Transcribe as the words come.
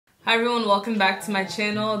Hi everyone, welcome back to my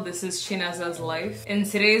channel. This is Chinaza's Life. In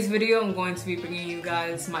today's video, I'm going to be bringing you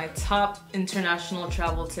guys my top international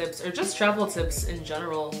travel tips, or just travel tips in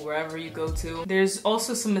general, wherever you go to. There's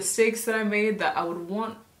also some mistakes that I made that I would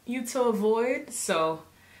want you to avoid, so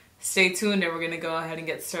stay tuned and we're gonna go ahead and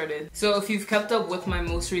get started. So if you've kept up with my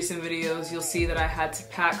most recent videos, you'll see that I had to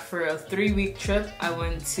pack for a 3-week trip. I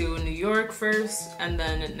went to New York first, and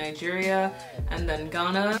then Nigeria, and then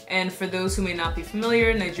Ghana. And for those who may not be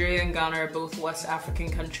familiar, Nigeria and Ghana are both West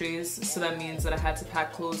African countries, so that means that I had to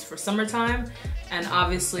pack clothes for summertime. And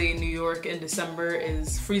obviously New York in December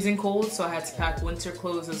is freezing cold, so I had to pack winter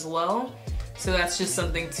clothes as well. So that's just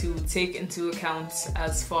something to take into account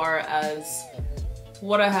as far as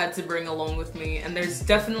what I had to bring along with me. And there's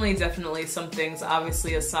definitely some things,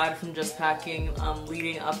 obviously aside from just packing,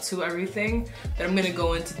 leading up to everything, that I'm gonna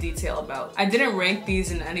go into detail about. I didn't rank these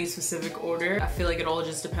in any specific order. I feel like it all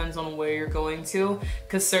just depends on where you're going to,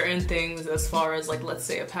 because certain things as far as, like, let's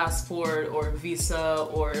say a passport or a visa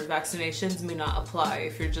or vaccinations may not apply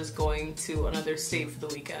if you're just going to another state for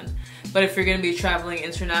the weekend. But if you're gonna be traveling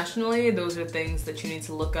internationally, those are things that you need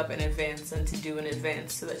to look up in advance and to do in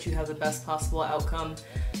advance so that you have the best possible outcome.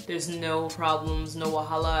 There's no problems, no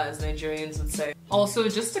wahala, as Nigerians would say. Also,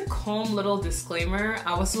 just a calm little disclaimer,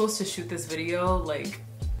 I was supposed to shoot this video, like,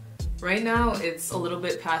 right now it's a little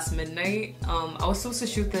bit past midnight. I was supposed to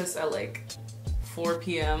shoot this at like 4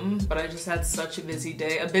 p.m, but I just had such a busy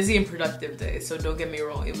day, a busy and productive day, so don't get me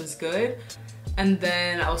wrong, it was good. And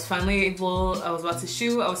then I was finally able, I was about to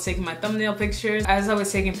shoot, I was taking my thumbnail pictures. As I was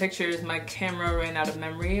taking pictures, my camera ran out of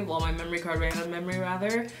memory, well, my memory card ran out of memory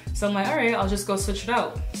rather. So I'm like, alright, I'll just go switch it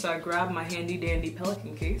out. So I grabbed my handy dandy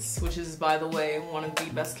Pelican case, which is, by the way, one of the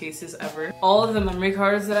best cases ever. All of the memory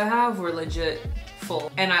cards that I have were legit full.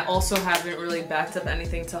 And I also haven't really backed up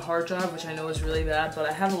anything to hard drive, which I know is really bad, but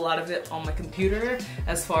I have a lot of it on my computer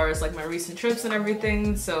as far as like my recent trips and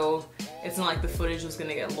everything, so it's not like the footage was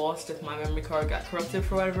gonna get lost if my memory card got corrupted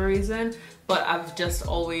for whatever reason. But I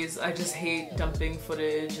just hate dumping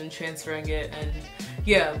footage and transferring it, and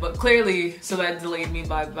yeah, but clearly, so that delayed me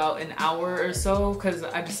by about an hour or so, because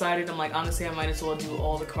I decided, I'm like, honestly, I might as well do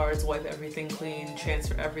all the cards, wipe everything clean,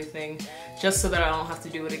 transfer everything, just so that I don't have to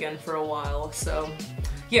do it again for a while. So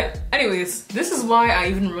yeah, anyways, this is why I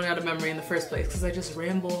even run out of memory in the first place, because I just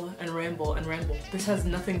ramble and ramble and ramble. This has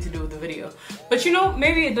nothing to do with the video. But you know,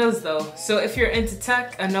 maybe it does though. So if you're into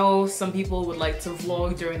tech, I know some people would like to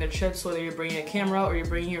vlog during their trips, whether you're bringing a camera or you're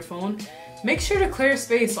bringing your phone. Make sure to clear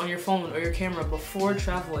space on your phone or your camera before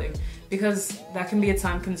traveling, because that can be a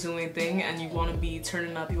time-consuming thing, and you want to be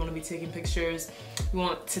turning up, you want to be taking pictures, you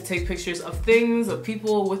want to take pictures of things, of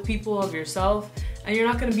people, with people, of yourself, and you're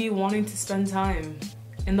not going to be wanting to spend time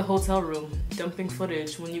in the hotel room dumping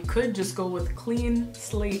footage when you could just go with clean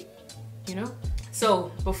slate, you know?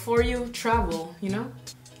 So before you travel, you know,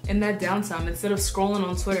 in that downtime, instead of scrolling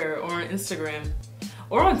on Twitter or on Instagram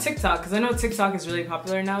or on TikTok, because I know TikTok is really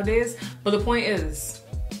popular nowadays, but the point is,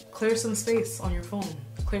 clear some space on your phone,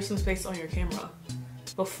 clear some space on your camera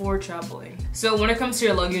before traveling. So when it comes to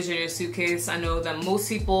your luggage and your suitcase, I know that most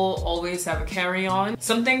people always have a carry-on.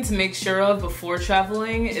 Something to make sure of before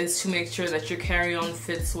traveling is to make sure that your carry-on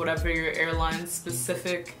fits whatever your airline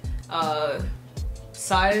specific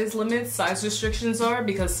size limits, size restrictions are,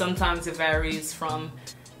 because sometimes it varies from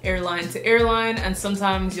airline to airline, and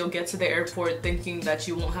sometimes you'll get to the airport thinking that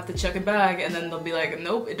you won't have to check a bag, and then they'll be like,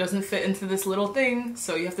 nope, it doesn't fit into this little thing,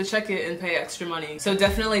 so you have to check it and pay extra money. So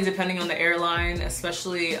definitely, depending on the airline,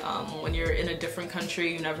 especially when you're in a different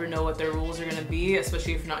country, you never know what their rules are gonna be,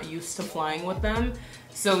 especially if you're not used to flying with them.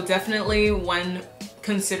 So definitely, when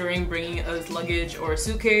considering bringing a luggage or a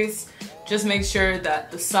suitcase, just make sure that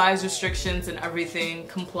the size restrictions and everything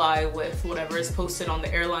comply with whatever is posted on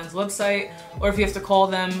the airline's website, or if you have to call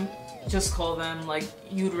them, just call them. Like,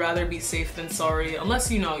 you'd rather be safe than sorry, unless,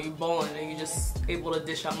 you know, you're balling and you're just able to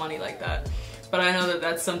dish out money like that. But I know that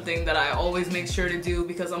that's something that I always make sure to do,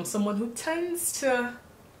 because I'm someone who tends to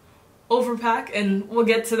overpack, and we'll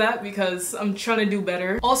get to that because I'm trying to do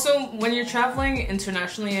better. Also, when you're traveling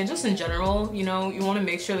internationally and just in general, you know, you want to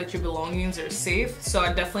make sure that your belongings are safe. So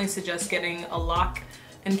I definitely suggest getting a lock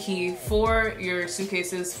and key for your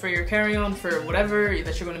suitcases, for your carry-on, for whatever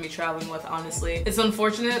that you're going to be traveling with, honestly. It's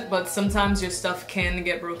unfortunate, but sometimes your stuff can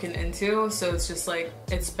get broken into, so it's just like,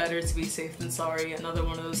 it's better to be safe than sorry. Another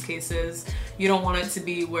one of those cases. You don't want it to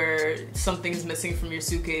be where something's missing from your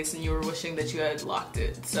suitcase and you were wishing that you had locked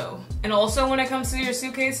it, so. And also, when it comes to your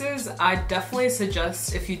suitcases, I definitely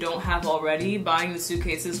suggest, if you don't have already, buying the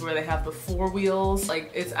suitcases where they have the 4 wheels.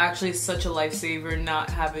 Like, it's actually such a lifesaver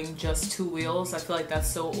not having just 2 wheels. I feel like that's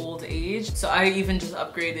so old age. So I even just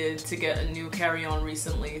upgraded to get a new carry-on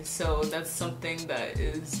recently. So that's something that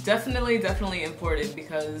is definitely important,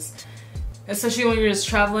 because especially when you're just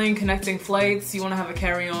traveling, connecting flights, you want to have a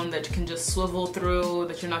carry-on that can just swivel through,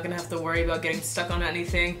 that you're not going to have to worry about getting stuck on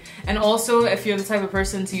anything. And also, if you're the type of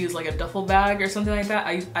person to use like a duffel bag or something like that,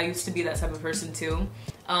 I used to be that type of person too.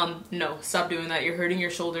 No, stop doing that. You're hurting your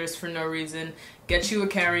shoulders for no reason. Get you a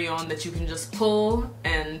carry-on that you can just pull,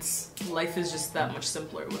 and life is just that much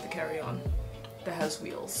simpler with a carry-on that has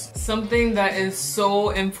wheels. Something that is so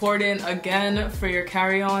important, again, for your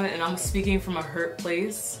carry-on, and I'm speaking from a hurt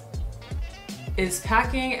place, is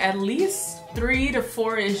packing at least 3 to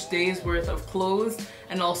 4-ish days worth of clothes,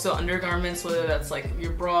 and also undergarments, whether that's like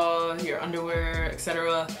your bra, your underwear,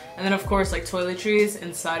 etc. And then of course like toiletries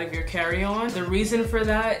inside of your carry-on. The reason for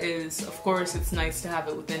that is, of course, it's nice to have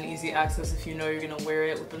it within easy access if you know you're gonna wear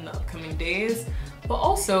it within the upcoming days. But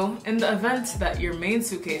also, in the event that your main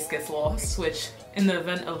suitcase gets lost, which in the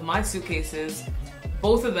event of my suitcases,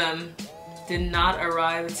 both of them did not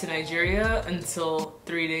arrive to Nigeria until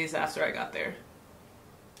 3 days after I got there.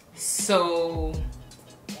 So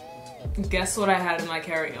guess what I had in my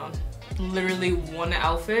carry-on? Literally one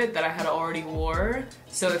outfit that I had already wore.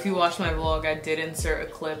 So if you watch my vlog, I did insert a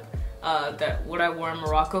clip that what I wore in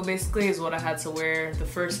Morocco basically is what I had to wear the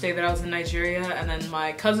first day that I was in Nigeria. And then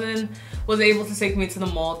my cousin was able to take me to the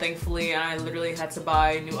mall, thankfully, and I literally had to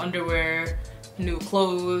buy new underwear, new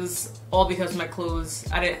clothes, all because my clothes,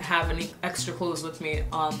 I didn't have any extra clothes with me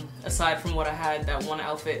aside from what I had, that one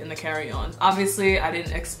outfit in the carry-on. Obviously I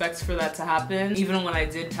didn't expect for that to happen. Even when I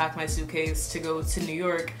did pack my suitcase to go to New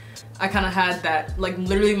York, I kind of had that, like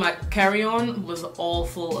literally my carry-on was all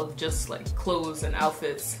full of just like clothes and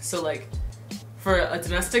outfits. So like for a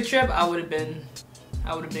domestic trip, I would have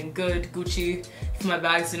been good, Gucci. If my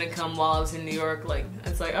bags didn't come while I was in New York, like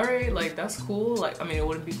it's like, all right, like that's cool. Like, I mean, it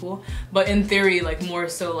wouldn't be cool, but in theory, like more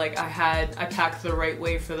so like I packed the right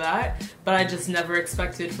way for that. But I just never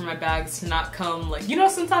expected for my bags to not come, like, you know,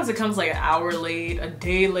 sometimes it comes like an hour late, a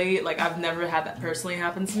day late. Like I've never had that personally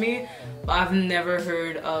happen to me, but I've never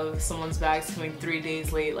heard of someone's bags coming 3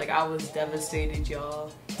 days late. Like I was devastated,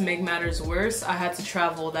 y'all. To make matters worse, I had to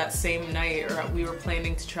travel that same night, or we were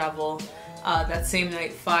planning to travel that same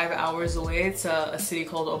night 5 hours away to a city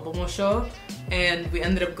called Obomosho, and we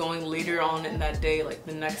ended up going later on in that day, like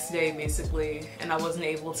the next day basically, and I wasn't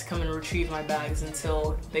able to come and retrieve my bags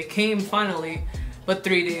until they came finally, but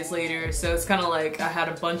 3 days later. So it's kind of like I had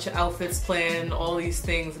a bunch of outfits planned, all these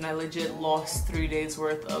things, and I legit lost 3 days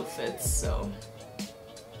worth of fits. So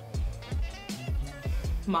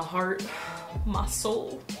my heart, my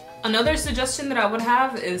soul. Another suggestion that I would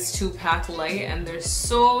have is to pack light, and there's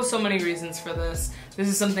so many reasons for this. This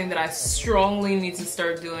is something that I strongly need to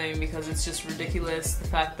start doing because it's just ridiculous. The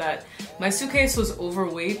fact that my suitcase was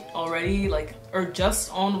overweight already, like, or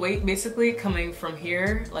just on weight basically, coming from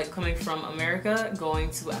here, like coming from America,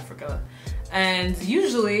 going to Africa. And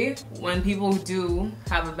usually when people do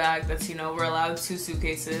have a bag that's, you know, we're allowed 2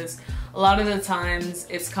 suitcases, a lot of the times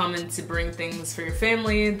it's common to bring things for your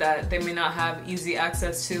family that they may not have easy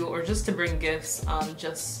access to, or just to bring gifts,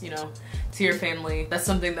 just, you know, to your family. That's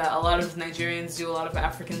something that a lot of Nigerians do, a lot of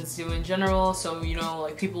Africans do in general. So, you know,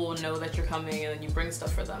 like people will know that you're coming and then you bring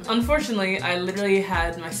stuff for them. Unfortunately, I literally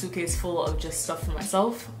had my suitcase full of just stuff for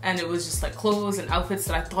myself, and it was just like clothes and outfits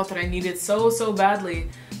that I thought that I needed so badly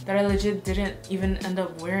that I legit didn't even end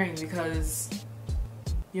up wearing, because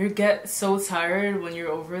you get so tired when you're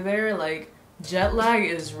over there. Like, jet lag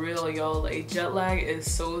is real, y'all. Like, jet lag is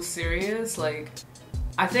so serious. Like,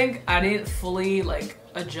 I think I didn't fully like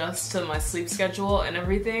adjust to my sleep schedule and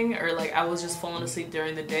everything, or like I was just falling asleep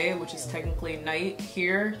during the day, which is technically night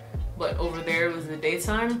here, but over there it was the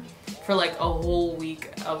daytime, for like a whole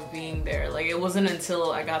week of being there. Like, it wasn't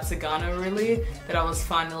until I got to Ghana really that I was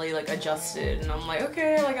finally like adjusted, and I'm like,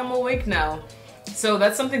 okay, like I'm awake now. So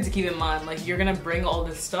that's something to keep in mind. Like, you're gonna bring all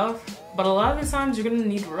this stuff, but a lot of the times you're gonna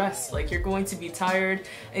need rest. Like, you're going to be tired,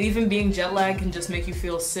 and even being jet lagged can just make you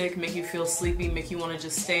feel sick, make you feel sleepy, make you want to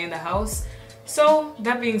just stay in the house. So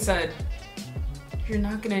that being said, you're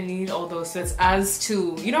not gonna need all those sets. As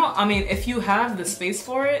to, you know, I mean, if you have the space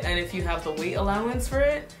for it and if you have the weight allowance for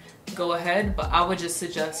it, go ahead, but I would just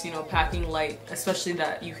suggest, you know, packing light, especially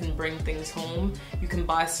that you can bring things home. You can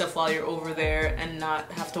buy stuff while you're over there and not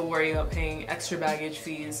have to worry about paying extra baggage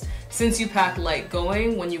fees. Since you pack light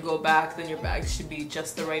going, when you go back, then your bags should be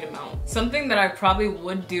just the right amount. Something that I probably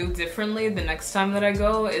would do differently the next time that I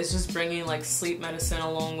go is just bringing like sleep medicine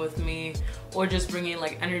along with me, or just bringing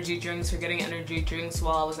like energy drinks or getting energy drinks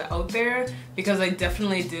while I was out there, because I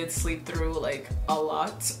definitely did sleep through like a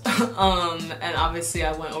lot. And obviously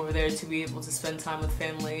I went over there to be able to spend time with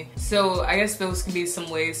family. So I guess those could be some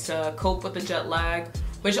ways to cope with the jet lag.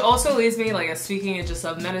 Which also leads me, like, speaking just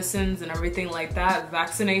of medicines and everything like that,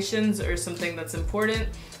 vaccinations are something that's important,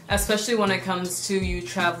 especially when it comes to you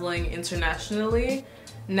traveling internationally.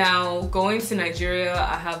 Now, going to Nigeria,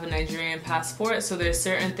 I have a Nigerian passport, so there's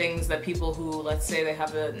certain things that people who, let's say they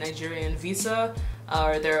have a Nigerian visa,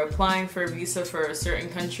 or they're applying for a visa for a certain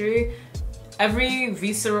country, every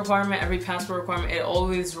visa requirement, every passport requirement, it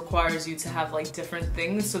always requires you to have like different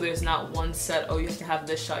things. So there's not one set, oh, you have to have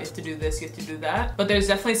this shot, you have to do this, you have to do that. But there's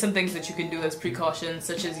definitely some things that you can do as precautions,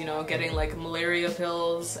 such as, you know, getting like malaria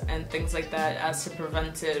pills and things like that as to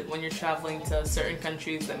prevent it when you're traveling to certain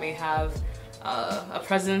countries that may have a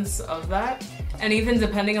presence of that. And even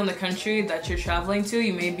depending on the country that you're traveling to,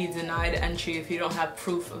 you may be denied entry if you don't have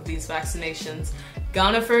proof of these vaccinations.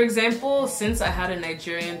 Ghana, for example, since I had a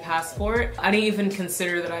Nigerian passport, I didn't even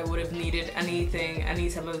consider that I would have needed anything, any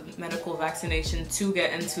type of medical vaccination to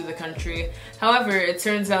get into the country. However, it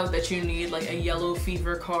turns out that you need like a yellow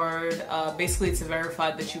fever card, basically to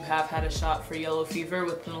verify that you have had a shot for yellow fever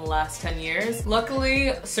within the last 10 years.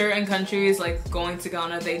 Luckily, certain countries, like going to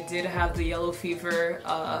Ghana, they did have the yellow fever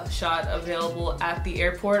shot available at the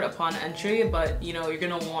airport upon entry, but you know, you're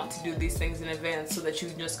gonna want to do these things in advance so that you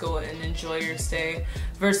can just go and enjoy your stay,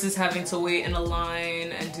 versus having to wait in a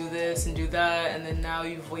line and do this and do that, and then now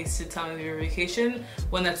you've wasted time of your vacation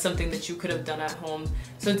when that's something that you could have done at home.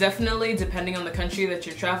 So definitely, depending on the country that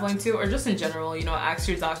you're traveling to, or just in general, you know, ask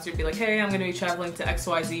your doctor, be like, hey, I'm gonna be traveling to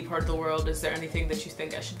XYZ part of the world, is there anything that you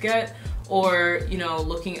think I should get? Or, you know,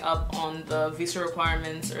 looking up on the visa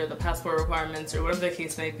requirements or the passport requirements or whatever the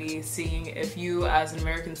case may be, seeing if you as an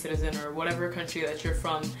American citizen or whatever country that you're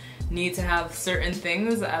from need to have certain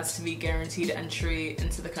things as to be guaranteed entry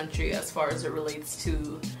into the country as far as it relates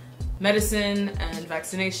to medicine and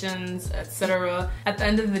vaccinations, etc. At the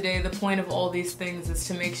end of the day, the point of all these things is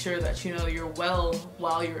to make sure that, you know, you're well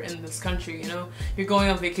while you're in this country. You know, you're going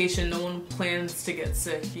on vacation, no one plans to get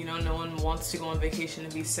sick, you know, no one wants to go on vacation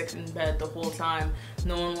and be sick in bed the whole time.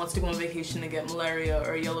 No one wants to go on vacation to get malaria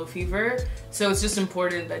or yellow fever. So it's just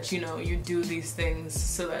important that, you know, you do these things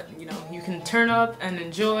so that, you know, you can turn up and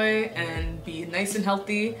enjoy and be nice and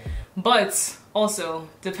healthy. But also,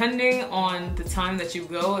 depending on the time that you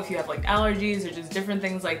go, if you have like allergies or just different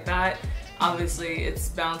things like that, obviously it's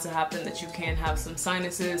bound to happen that you can have some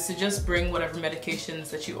sinuses. So just bring whatever medications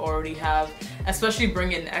that you already have, especially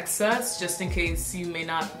bring in excess, just in case you may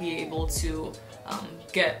not be able to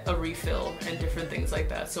get a refill and different things like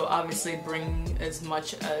that. So obviously bring as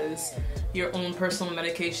much as your own personal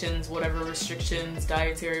medications, whatever restrictions,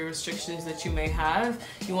 dietary restrictions that you may have,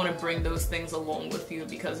 you want to bring those things along with you,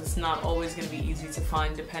 because it's not always going to be easy to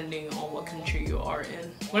find depending on what country you are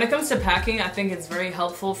in. When it comes to packing, I think it's very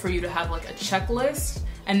helpful for you to have like a checklist.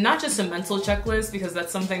 And not just a mental checklist, because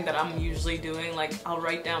that's something that I'm usually doing. Like, I'll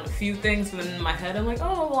write down a few things, but then in my head I'm like,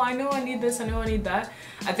 oh, well, I know I need this, I know I need that.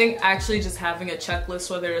 I think actually just having a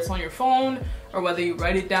checklist, whether it's on your phone or whether you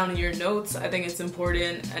write it down in your notes, I think it's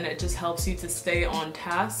important, and it just helps you to stay on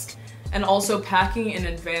task. And also packing in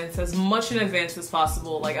advance, as much in advance as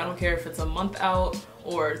possible. Like, I don't care if it's a month out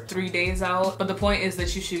or 3 days out, but the point is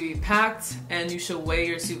that you should be packed and you should weigh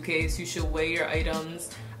your suitcase, you should weigh your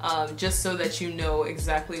items, just so that you know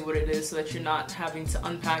exactly what it is, so that you're not having to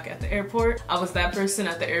unpack at the airport. I was that person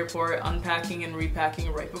at the airport, unpacking and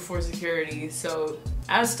repacking right before security. So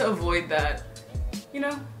as to avoid that, you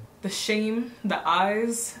know, the shame, the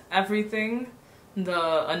eyes, everything,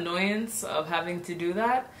 the annoyance of having to do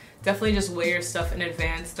that, definitely just weigh your stuff in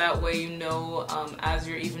advance. That way you know, as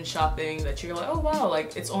you're even shopping, that you're like, oh wow,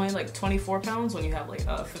 like it's only like 24 pounds when you have like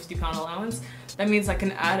a 50-pound allowance. That means I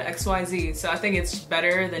can add XYZ. So I think it's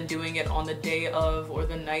better than doing it on the day of or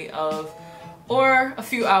the night of or a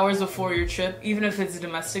few hours before your trip, even if it's a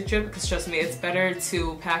domestic trip, because trust me, it's better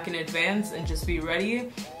to pack in advance and just be ready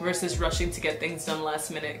versus rushing to get things done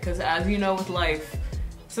last minute. Because as you know with life,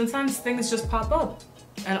 sometimes things just pop up.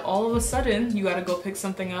 And all of a sudden, you gotta go pick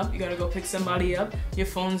something up, you gotta go pick somebody up, your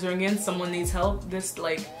phone's ringing, someone needs help,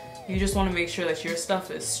 you just wanna make sure that your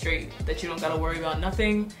stuff is straight, that you don't gotta worry about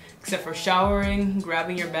nothing except for showering,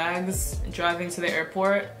 grabbing your bags, driving to the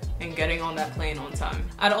airport, and getting on that plane on time.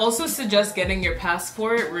 I'd also suggest getting your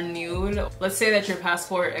passport renewed. Let's say that your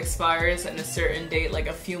passport expires in a certain date, like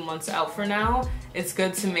a few months out for now. It's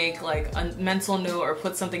good to make like a mental note or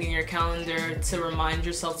put something in your calendar to remind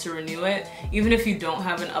yourself to renew it. Even if you don't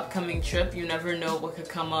have an upcoming trip, you never know what could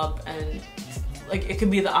come up, and like it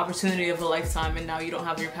could be the opportunity of a lifetime and now you don't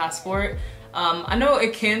have your passport. I know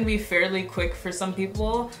it can be fairly quick for some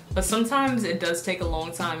people, but sometimes it does take a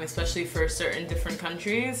long time, especially for certain different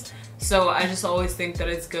countries. So I just always think that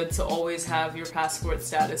it's good to always have your passport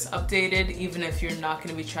status updated, even if you're not going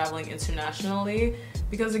to be traveling internationally.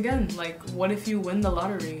 Because again, like, what if you win the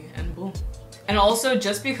lottery and boom. And also,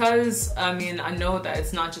 just because, I mean, I know that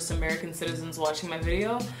it's not just American citizens watching my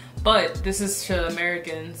video, but this is to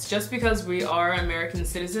Americans. Just because we are American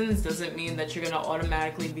citizens doesn't mean that you're gonna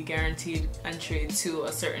automatically be guaranteed entry to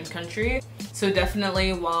a certain country. So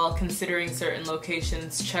definitely, while considering certain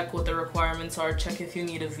locations, check what the requirements are, check if you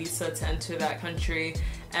need a visa to enter that country,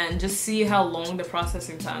 and just see how long the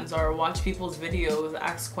processing times are. Watch people's videos,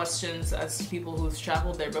 ask questions as people who've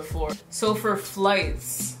traveled there before. So for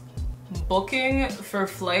flights, booking for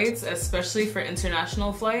flights, especially for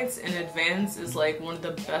international flights, in advance is like one of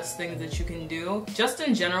the best things that you can do. Just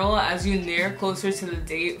in general, as you near closer to the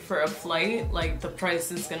date for a flight, like the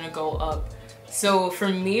price is gonna go up. So for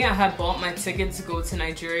me, I had bought my ticket to go to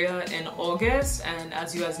Nigeria in August, and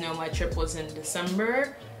as you guys know, my trip was in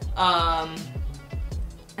December.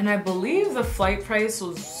 And I believe the flight price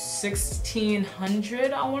was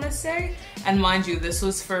 $1,600, I want to say. And mind you, this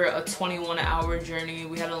was for a 21-hour journey.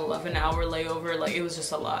 We had an 11-hour layover. Like, it was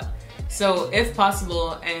just a lot. So if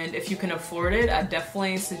possible, and if you can afford it, I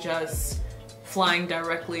definitely suggest flying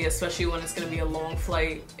directly, especially when it's going to be a long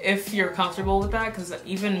flight, if you're comfortable with that. Because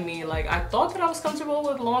even me, like, I thought that I was comfortable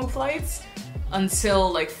with long flights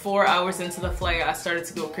until like 4 hours into the flight, I started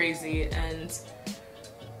to go crazy. And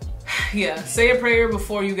yeah, say a prayer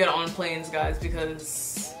before you get on planes, guys,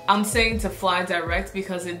 because I'm saying to fly direct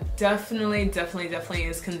because it definitely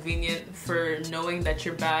is convenient for knowing that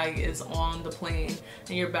your bag is on the plane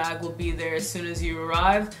and your bag will be there as soon as you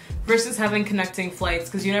arrive, versus having connecting flights,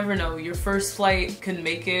 because you never know, your first flight can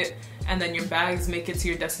make it and then your bags make it to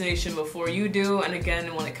your destination before you do. And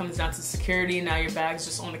again, when it comes down to security, now your bag's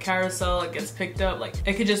just on the carousel, it gets picked up. Like,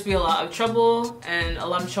 it could just be a lot of trouble, and a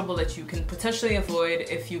lot of trouble that you can potentially avoid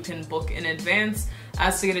if you can book in advance,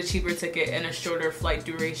 as to get a cheaper ticket and a shorter flight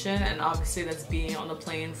duration. And obviously that's being on the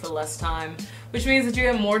plane for less time, which means that you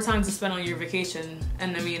have more time to spend on your vacation.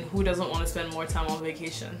 And I mean, who doesn't want to spend more time on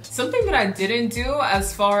vacation? Something that I didn't do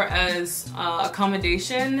as far as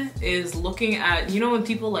accommodation is looking at, you know, when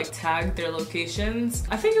people like tag their locations.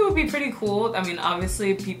 I think it would be pretty cool. I mean,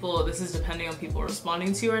 obviously people, this is depending on people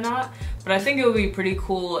responding to you or not, but I think it would be pretty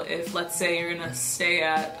cool if, let's say you're gonna stay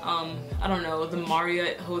at, I don't know, the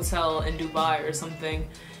Marriott Hotel in Dubai or something.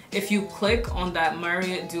 If you click on that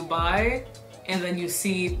Marriott Dubai, and then you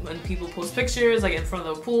see when people post pictures like in front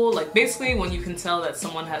of the pool, like basically when you can tell that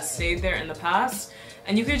someone has stayed there in the past,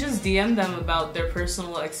 and you could just DM them about their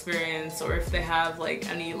personal experience, or if they have like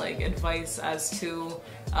any like advice as to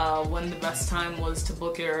when the best time was to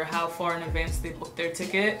book it or how far in advance they booked their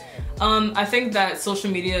ticket. I think that social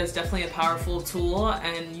media is definitely a powerful tool,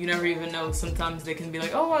 and you never even know, sometimes they can be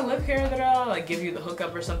like, oh, I live here, like give you the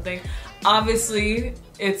hookup or something. Obviously,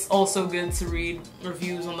 it's also good to read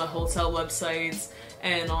reviews on the hotel websites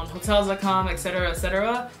and on hotels.com,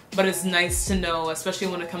 etc., but it's nice to know, especially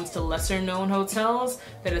when it comes to lesser known hotels,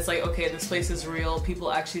 that it's like, okay, this place is real,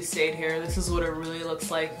 people actually stayed here, this is what it really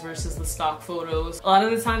looks like versus the stock photos. A lot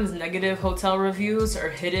of the times negative hotel reviews are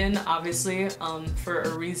hidden, obviously, for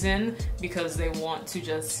a reason, because they want to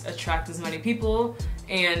just attract as many people.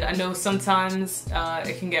 And I know sometimes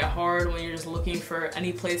it can get hard when you're just looking for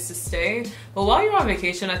any place to stay. But while you're on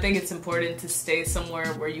vacation, I think it's important to stay somewhere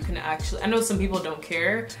where you can actually, I know some people don't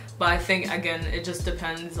care, but I think, again, it just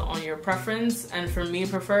depends on your preference. And for me,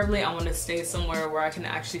 preferably, I want to stay somewhere where I can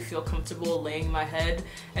actually feel comfortable laying my head,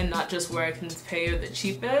 and not just where I can pay the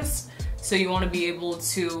cheapest. So you want to be able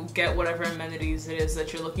to get whatever amenities it is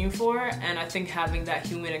that you're looking for. And I think having that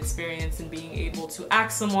human experience and being able to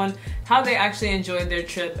ask someone how they actually enjoyed their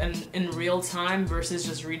trip and in real time versus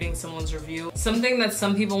just reading someone's review. Something that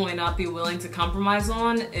some people might not be willing to compromise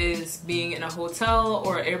on is being in a hotel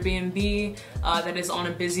or Airbnb that is on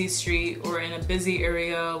a busy street or in a busy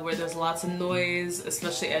area where there's lots of noise,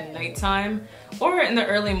 especially at nighttime or in the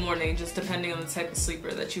early morning, just depending on the type of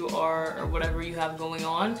sleeper that you are or whatever you have going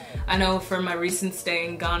on. I know for my recent stay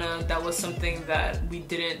in Ghana, that was something that we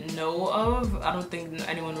didn't know of. I don't think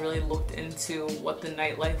anyone really looked into what the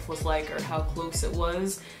nightlife was like or how close it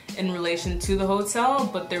was in relation to the hotel,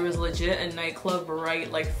 but there was legit a nightclub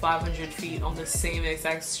right like 500 feet on the same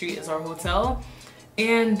exact street as our hotel,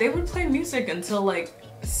 and they would play music until like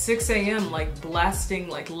 6 a.m. like blasting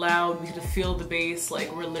like loud. We could feel the bass,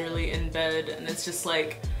 like we're literally in bed, and it's just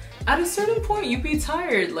like at a certain point you'd be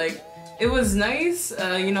tired. Like, It was nice,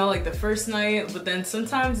 you know, like the first night, but then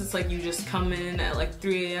sometimes it's like you just come in at like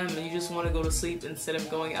 3 a.m. and you just want to go to sleep instead of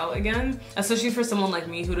going out again. Especially for someone like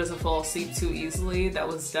me who doesn't fall asleep too easily, that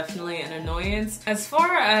was definitely an annoyance. As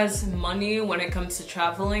far as money when it comes to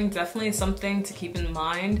traveling, definitely something to keep in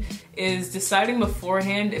mind is deciding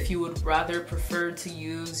beforehand if you would rather prefer to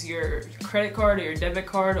use your credit card or your debit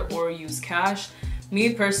card or use cash.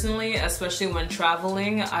 Me personally, especially when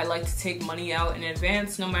traveling, I like to take money out in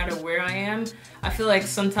advance no matter where I am. I feel like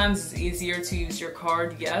sometimes it's easier to use your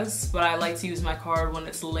card, yes, but I like to use my card when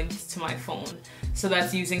it's linked to my phone. So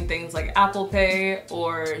that's using things like Apple Pay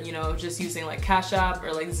or, you know, just using like Cash App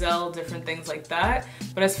or like Zelle, different things like that.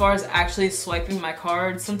 But as far as actually swiping my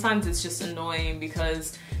card, sometimes it's just annoying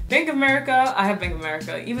because Bank of America, I have Bank of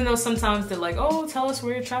America, even though sometimes they're like, oh, tell us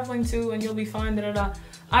where you're traveling to and you'll be fine, da da da.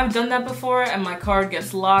 I've done that before and my card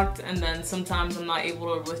gets locked and then sometimes I'm not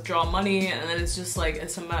able to withdraw money and then it's just like,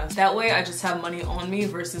 it's a mess. That way I just have money on me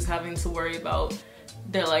versus having to worry about,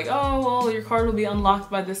 they're like, oh, well, your card will be unlocked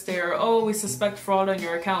by this day, or oh, we suspect fraud on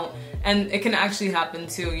your account. And it can actually happen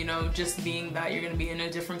too, you know, just being that you're gonna be in a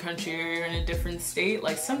different country or you're in a different state.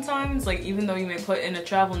 Like sometimes, like even though you may put in a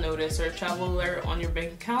travel notice or a travel alert on your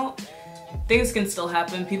bank account, things can still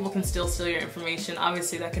happen. People can still steal your information.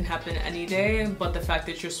 Obviously that can happen any day, but the fact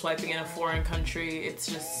that you're swiping in a foreign country, it's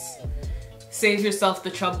just, save yourself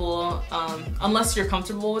the trouble, unless you're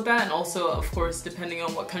comfortable with that. And also, of course, depending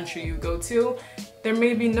on what country you go to, there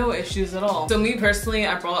may be no issues at all. So me personally,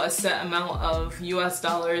 I brought a set amount of US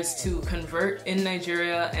dollars to convert in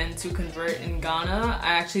Nigeria and to convert in Ghana. I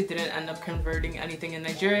actually didn't end up converting anything in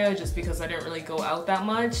Nigeria just because I didn't really go out that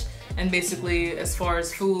much. And basically, as far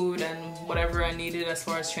as food and whatever I needed as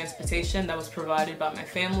far as transportation, that was provided by my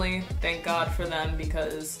family. Thank God for them,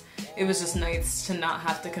 because it was just nice to not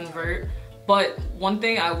have to convert. But one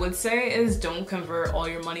thing I would say is don't convert all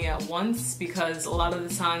your money at once, because a lot of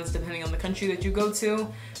the times, depending on the country that you go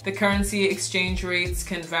to, the currency exchange rates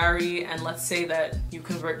can vary. And let's say that you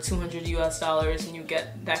convert 200 US dollars and you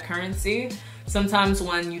get that currency. Sometimes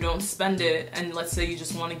when you don't spend it, and let's say you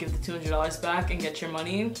just want to give the $200 back and get your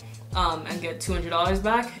money and get $200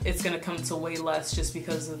 back, it's going to come to way less just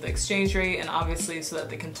because of the exchange rate, and obviously so that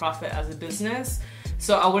they can profit as a business.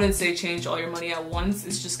 So I wouldn't say change all your money at once.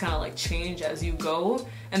 It's just kind of like change as you go.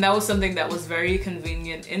 And that was something that was very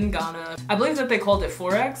convenient in Ghana. I believe that they called it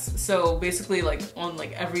Forex. So basically, like on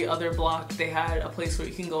like every other block, they had a place where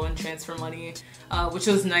you can go and transfer money, which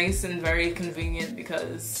was nice and very convenient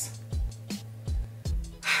because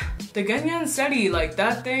the Ghanaian cedi, like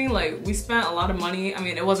that thing, like we spent a lot of money. I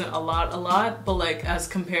mean, it wasn't a lot, but like as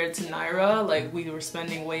compared to Naira, like we were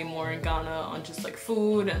spending way more in Ghana on just like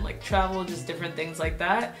food and like travel, just different things like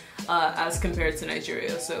that, as compared to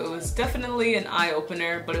Nigeria. So it was definitely an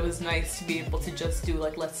eye-opener, but it was nice to be able to just do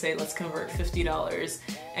like, let's say, let's convert $50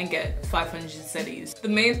 and get 500 cedis. The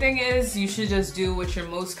main thing is you should just do what you're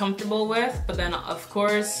most comfortable with, but then of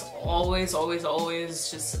course, always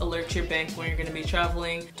just alert your bank when you're gonna be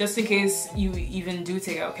traveling, just in case you even do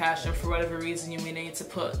take out cash and for whatever reason you may need to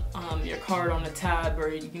put your card on a tab, or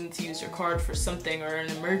you need to use your card for something, or an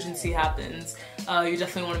emergency happens. You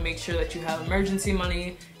definitely want to make sure that you have emergency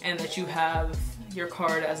money and that you have your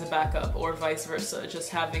card as a backup, or vice versa. Just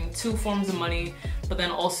having two forms of money, but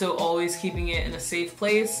then also always keeping it in a safe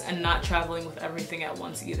place and not traveling with everything at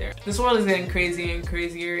once either. This world is getting crazier and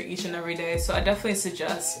crazier each and every day, so I definitely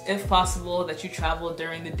suggest, if possible, that you travel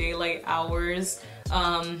during the daylight hours.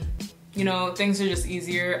 You know, things are just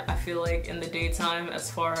easier, I feel like, in the daytime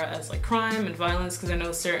as far as like crime and violence, because I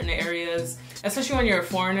know certain areas, especially when you're a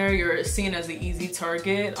foreigner, you're seen as an easy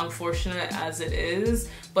target, unfortunate as it is,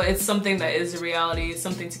 but it's something that is a reality,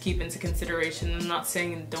 something to keep into consideration. I'm not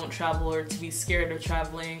saying don't travel or to be scared of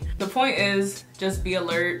traveling. The point is, just be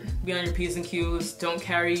alert, be on your P's and Q's, don't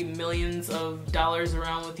carry millions of dollars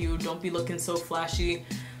around with you, don't be looking so flashy.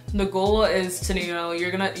 The goal is to, you know,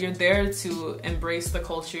 you're there to embrace the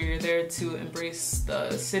culture, you're there to embrace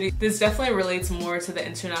the city. This definitely relates more to the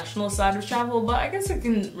international side of travel, but I guess it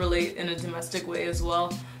can relate in a domestic way as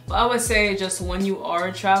well. But I would say, just when you are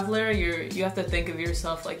a traveler, you have to think of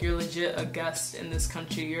yourself like you're legit a guest in this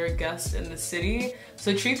country, you're a guest in the city.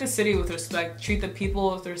 So treat the city with respect, treat the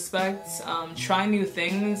people with respect, try new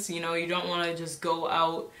things. You know, you don't want to just go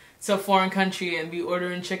out to a foreign country and be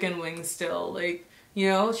ordering chicken wings still. Like, you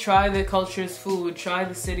know, try the culture's food, try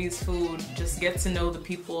the city's food, just get to know the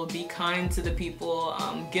people, be kind to the people,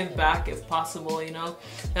 give back if possible, you know.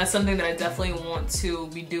 That's something that I definitely want to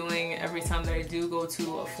be doing every time that I do go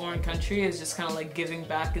to a foreign country, is just kind of like giving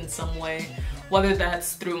back in some way, whether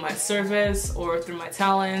that's through my service or through my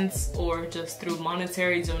talents or just through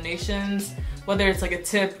monetary donations, whether it's like a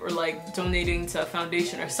tip or like donating to a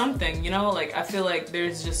foundation or something, you know? Like I feel like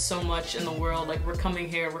there's just so much in the world. Like we're coming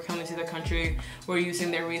here, we're coming to the country, we're using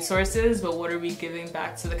their resources, but what are we giving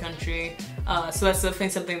back to the country? So that's definitely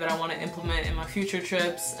something that I want to implement in my future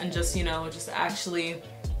trips, and just, you know, just actually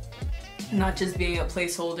not just being a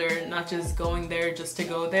placeholder, not just going there just to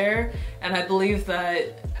go there. And I believe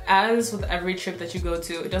that as with every trip that you go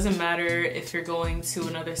to, it doesn't matter if you're going to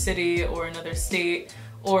another city or another state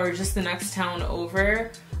or just the next town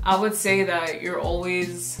over, I would say that you're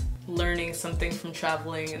always learning something from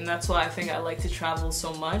traveling. And that's why I think I like to travel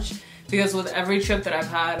so much, because with every trip that I've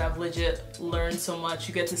had, I've legit learned so much.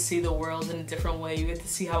 You get to see the world in a different way. You get to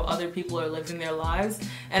see how other people are living their lives.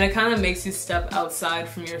 And it kind of makes you step outside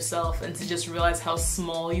from yourself and to just realize how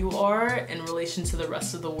small you are in relation to the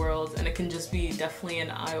rest of the world. And it can just be definitely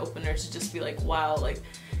an eye-opener to just be like, wow, like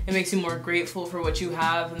it makes you more grateful for what you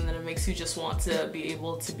have, and then it makes you just want to be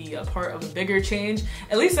able to be a part of a bigger change.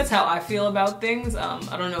 At least that's how I feel about things.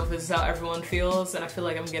 I don't know if this is how everyone feels, and I feel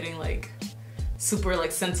like I'm getting like super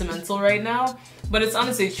like sentimental right now, but it's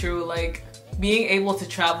honestly true. Like being able to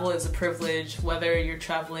travel is a privilege, whether you're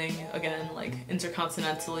traveling again like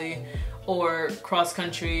intercontinentally or cross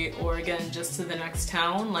country or again just to the next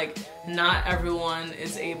town. Like not everyone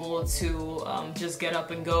is able to just get up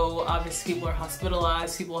and go. Obviously people are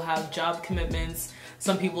hospitalized, people have job commitments,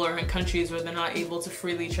 some people are in countries where they're not able to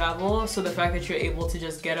freely travel. So the fact that you're able to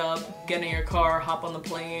just get up, get in your car, hop on the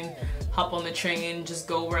plane, hop on the train, just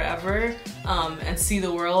go wherever, and see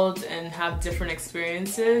the world and have different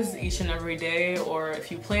experiences each and every day, or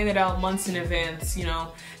if you plan it out months in advance, you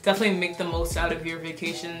know, definitely make the most out of your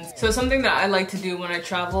vacations. So something that I like to do when I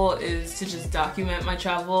travel is to just document my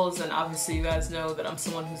travels, and obviously you guys know that I'm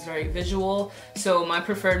someone who's very visual, so my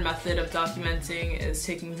preferred method of documenting is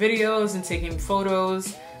taking videos and taking photos.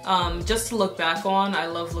 Just to look back on. I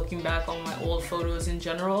love looking back on my old photos in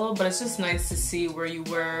general, but it's just nice to see where you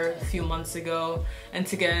were a few months ago, and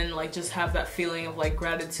to again like just have that feeling of like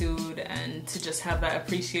gratitude and to just have that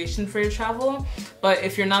appreciation for your travel. But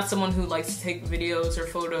if you're not someone who likes to take videos or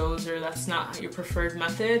photos, or that's not your preferred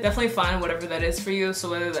method, definitely find whatever that is for you. So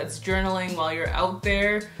whether that's journaling while you're out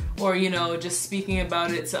there, or you know, just speaking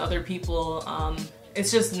about it to other people, it's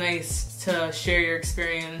just nice to share your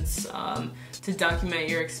experience, to document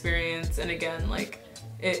your experience. And again, like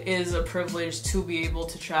it is a privilege to be able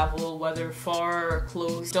to travel, whether far or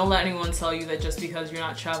close. Don't let anyone tell you that just because you're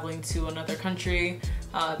not traveling to another country,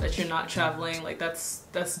 that you're not traveling. Like that's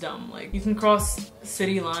dumb. Like you can cross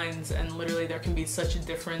city lines and literally there can be such a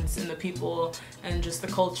difference in the people and just the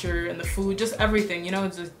culture and the food, just everything, you know.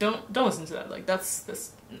 Just don't listen to that. Like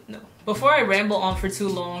that's no. Before I ramble on for too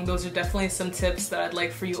long, those are definitely some tips that I'd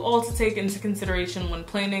like for you all to take into consideration when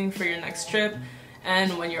planning for your next trip,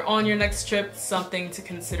 and when you're on your next trip, something to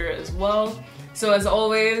consider as well. So as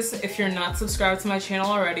always, if you're not subscribed to my channel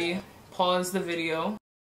already, pause the video.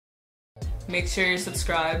 Make sure you're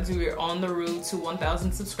subscribed. We're on the road to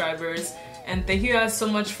 1,000 subscribers. And thank you guys so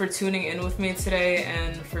much for tuning in with me today,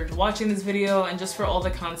 and for watching this video, and just for all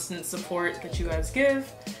the constant support that you guys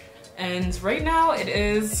give. And right now it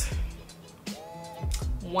is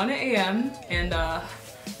 1 a.m. and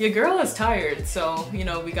your girl is tired, so you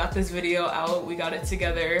know, we got this video out, we got it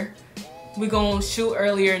together. We gonna shoot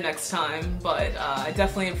earlier next time, but I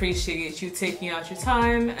definitely appreciate you taking out your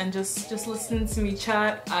time and just listening to me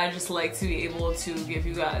chat. I just like to be able to give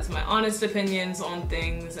you guys my honest opinions on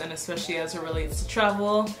things, and especially as it relates to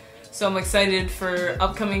travel. So I'm excited for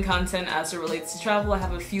upcoming content as it relates to travel. I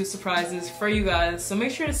have a few surprises for you guys, so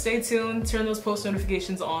make sure to stay tuned, turn those post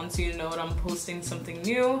notifications on so you know when I'm posting something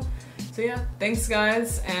new. So yeah, thanks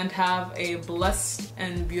guys, and have a blessed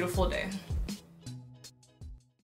and beautiful day.